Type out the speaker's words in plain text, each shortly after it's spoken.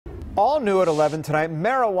All new at 11 tonight,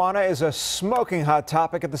 marijuana is a smoking hot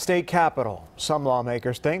topic at the state capitol. Some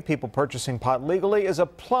lawmakers think people purchasing pot legally is a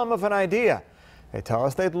plum of an idea. They tell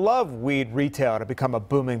us they'd love weed retail to become a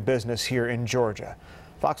booming business here in Georgia.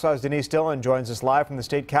 Fox 5's Denise Dillon joins us live from the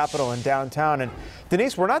state capitol in downtown. And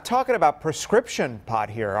Denise, we're not talking about prescription pot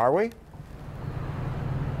here, are we?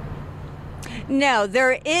 No,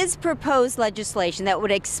 there is proposed legislation that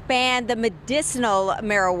would expand the medicinal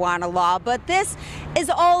marijuana law, but this is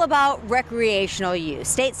all about recreational use.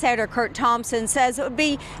 State Senator Curt Thompson says it would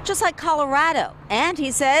be just like Colorado, and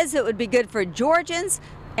he says it would be good for Georgians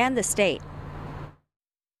and the state.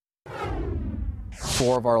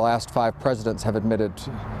 4 of our last 5 presidents have admitted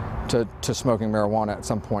to smoking marijuana at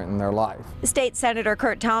some point in their life. State Senator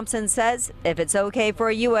Curt Thompson says if it's okay for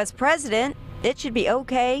a U.S. president, it should be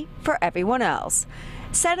okay for everyone else.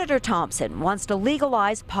 Senator Thompson wants to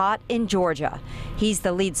legalize pot in Georgia. He's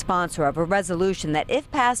the lead sponsor of a resolution that,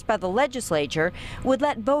 if passed by the legislature, would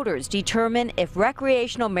let voters determine if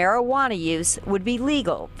recreational marijuana use would be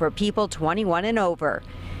legal for people 21 and over.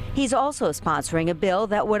 He's also sponsoring a bill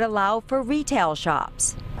that would allow for retail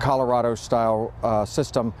shops. Colorado-style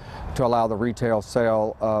system to allow the retail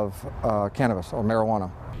sale of cannabis or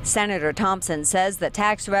marijuana. Senator Thompson says that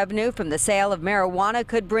tax revenue from the sale of marijuana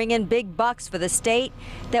could bring in big bucks for the state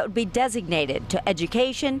that would be designated to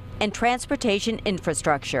education and transportation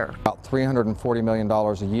infrastructure. About $340 million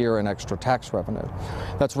a year in extra tax revenue.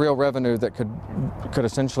 That's real revenue that could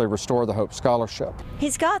essentially restore the Hope Scholarship.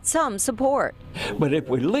 He's got some support. But if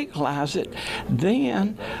we legalize it,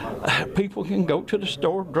 then people can go to the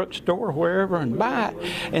store, drugstore, wherever and buy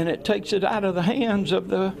it, and it takes it out of the hands of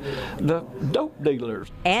the dope dealers.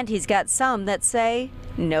 And he's got some that say,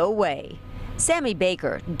 no way. Sammy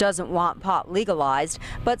Baker doesn't want pot legalized,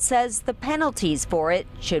 but says the penalties for it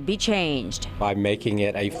should be changed. By making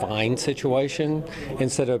it a fine situation,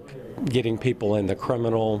 instead of getting people in the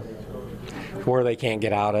criminal where they can't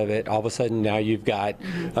get out of it, all of a sudden now you've got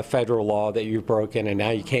a federal law that you've broken and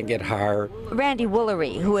now you can't get hired. Randy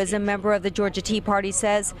Woolery, who is a member of the Georgia Tea Party,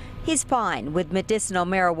 says he's fine with medicinal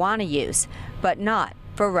marijuana use, but not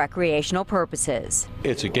for recreational purposes.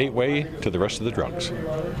 It's a gateway to the rest of the drugs.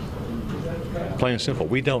 Plain and simple,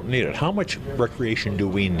 we don't need it. How much recreation do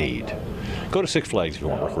we need? Go to Six Flags if you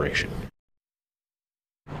want recreation.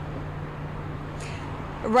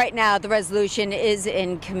 Right now, the resolution is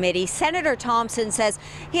in committee. Senator Thompson says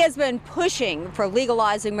he has been pushing for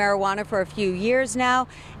legalizing marijuana for a few years now,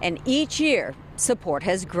 and each year support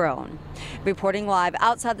has grown. Reporting live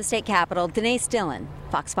outside the state capitol, Denise Dillon,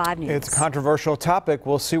 Fox 5 News. It's a controversial topic.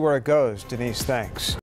 We'll see where it goes. Denise, thanks.